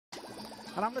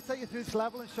And I'm going to take you through this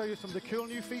level and show you some of the cool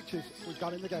new features we've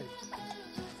got in the game.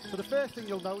 So the first thing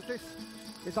you'll notice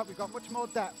is that we've got much more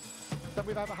depth than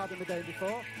we've ever had in the game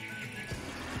before.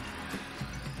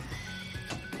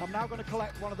 I'm now going to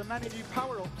collect one of the many new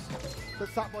power-ups that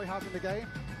Sackboy has in the game.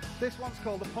 This one's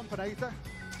called the Pumpinator,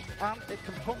 and it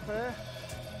can pump air,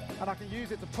 and I can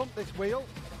use it to pump this wheel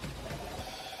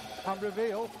and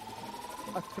reveal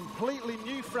a completely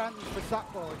new friend for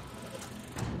Sackboy.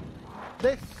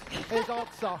 This is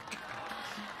Oddsock.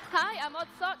 Hi, I'm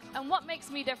Oddsock, and what makes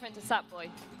me different to Sackboy?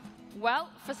 Well,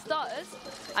 for starters,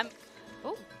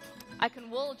 I can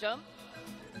wall jump.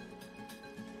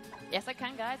 Yes, I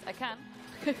can, guys, I can.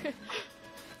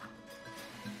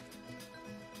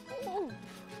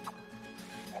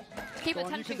 Keep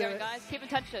attention going, guys, keep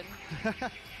attention.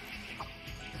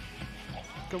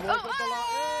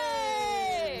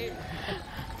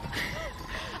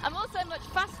 I'm also much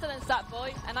faster than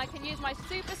Sackboy, and I can use my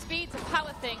super speed to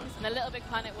power things in the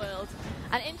LittleBigPlanet world,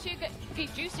 and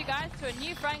introduce you guys to a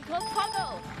new friend called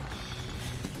Toggle.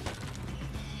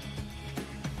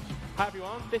 Hi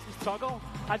everyone, this is Toggle.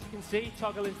 As you can see,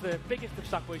 Toggle is the biggest of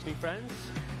Sackboy's new friends.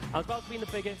 As well as being the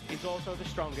biggest, he's also the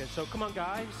strongest. So come on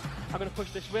guys, I'm going to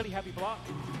push this really heavy block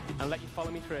and let you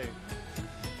follow me through.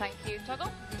 Thank you,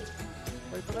 Toggle.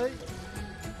 Wait for me.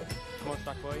 Come on,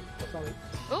 Sackboy. Sorry.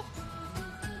 Oh.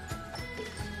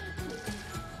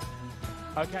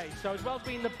 Okay, so as well as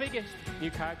being the biggest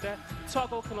new character,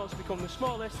 Toggle can also become the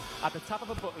smallest at the tap of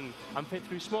a button and fit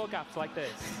through small gaps like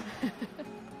this.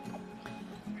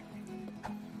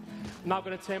 Now I'm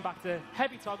going to turn back to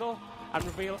Heavy Toggle and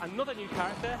reveal another new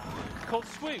character called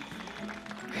Swoop.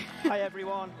 Hi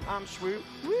everyone, I'm Swoop.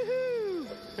 Woohoo!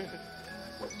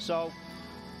 So,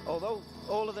 although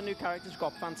all of the new characters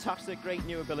got fantastic, great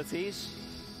new abilities,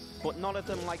 but none of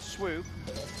them, like Swoop,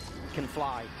 can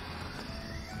fly.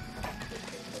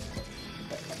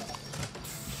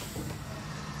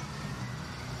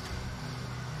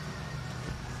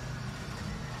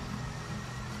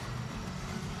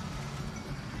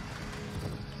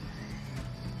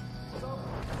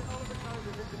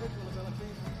 Individual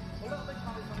abilities. A LittleBigPlanet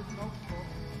on its own foot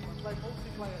and play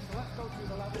multiplayer, so let's go through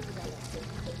the level together.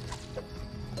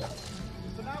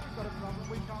 So now we've got a problem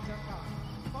we can't get past.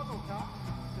 Toggle can,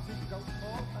 because he can go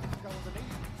small and he can go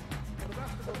underneath, but the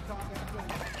rest of us can't get through.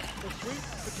 So Swoop,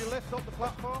 could you lift up the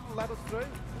platform and let us through?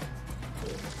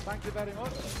 Thank you very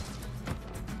much.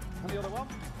 And the other one?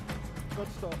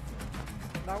 Good stuff.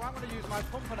 Now I'm going to use my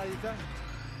Pumpinator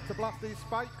to blast these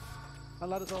spikes and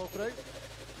let us all through.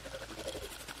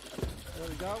 There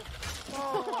we go. Oh.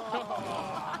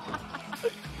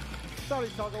 Sorry,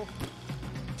 Toggle.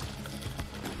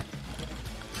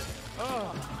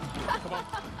 Oh, come on.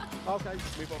 Okay.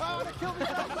 Oh, they killed me.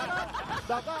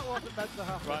 Now that wasn't meant to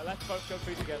happen. Right, let's both go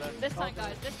through together. This time,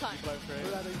 guys, this time. Blow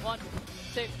through. Ready? 1, 2,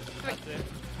 3. That's it.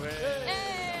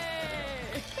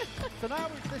 Hey! So now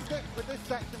with this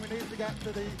section, we need to get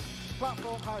to the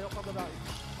platform high up on the right.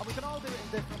 And we can all do it in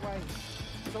different ways.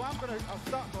 So I'm going to, as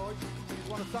Sackboy, use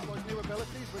one of Sackboy's new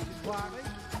abilities, which is climbing.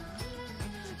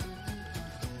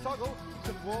 Toggle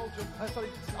can wall jump,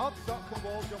 Oddsock can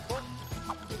wall jump up.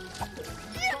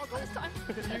 Yes, Toggle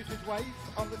can use his weight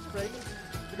on the spring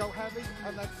to go heavy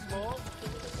and then small,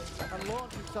 and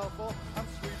launch himself up, and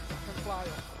Swoop can fly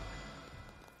up.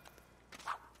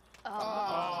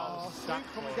 Oh, Swoop,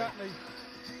 come and get me.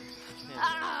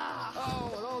 Ah!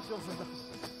 Oh, we're all jumping.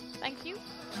 Thank you.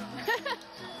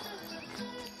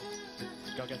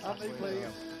 Go get And me, Sackboy. please.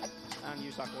 And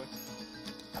you, Sackboy.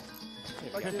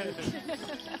 Thank you.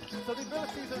 So the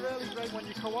abilities are really great when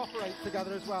you cooperate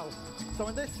together as well. So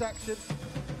in this section,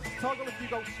 Toggle if you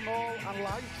go small and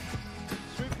light.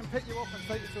 Swoop can pick you up and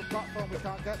take you to a platform we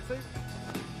can't get to.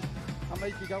 And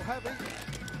make you go heavy.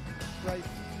 Great.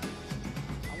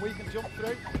 And we can jump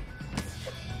through.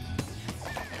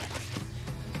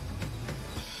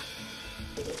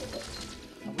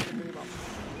 And we can move on.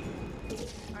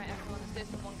 Alright, everyone, let's do this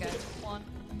in one go. 1,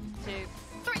 2,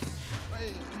 3.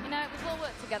 Hey. You know, we've all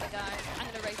worked together, guys. I'm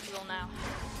going to race you all now.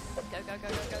 Go, go, go,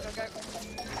 go, go, go, go.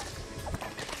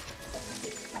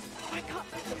 Oh my god,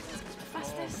 this is the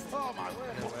fastest. Oh my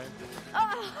word.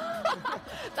 Oh.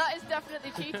 That is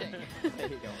definitely cheating. There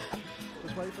you go.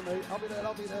 Just wait for me. I'll be there,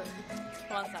 I'll be there.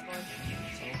 Come on, Sackboy.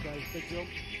 Okay, big jump.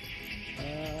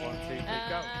 1, 2, 3,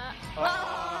 go. Oh.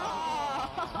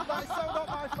 That is so not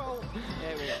my fault.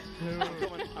 There we go.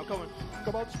 I'm coming.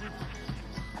 Come on, Swoop.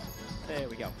 There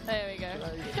we go. There we go.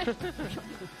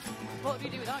 What would you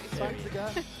do without your Thanks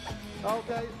again.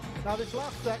 Okay, now this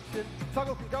last section,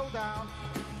 Toggle can go down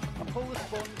and pull the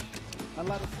sponge and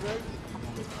let us through.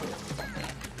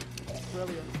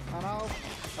 Brilliant. And I'll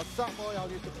As Sackboy,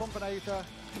 I'll use the Pumpinator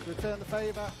to return the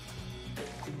favour.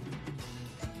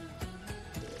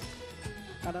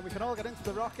 And then we can all get into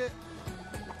the rocket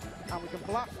and we can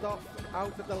blast off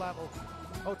out of the level.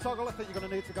 Oh, Toggle, I think you're going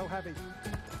to need to go heavy.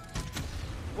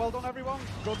 Well done, everyone.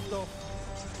 Good stuff.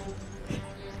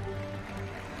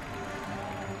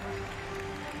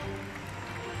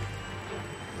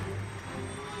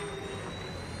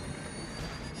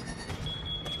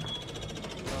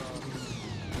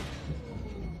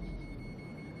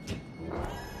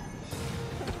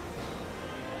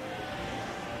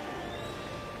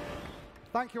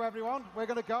 Thank you, everyone. We're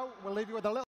going to go. We'll leave you with a little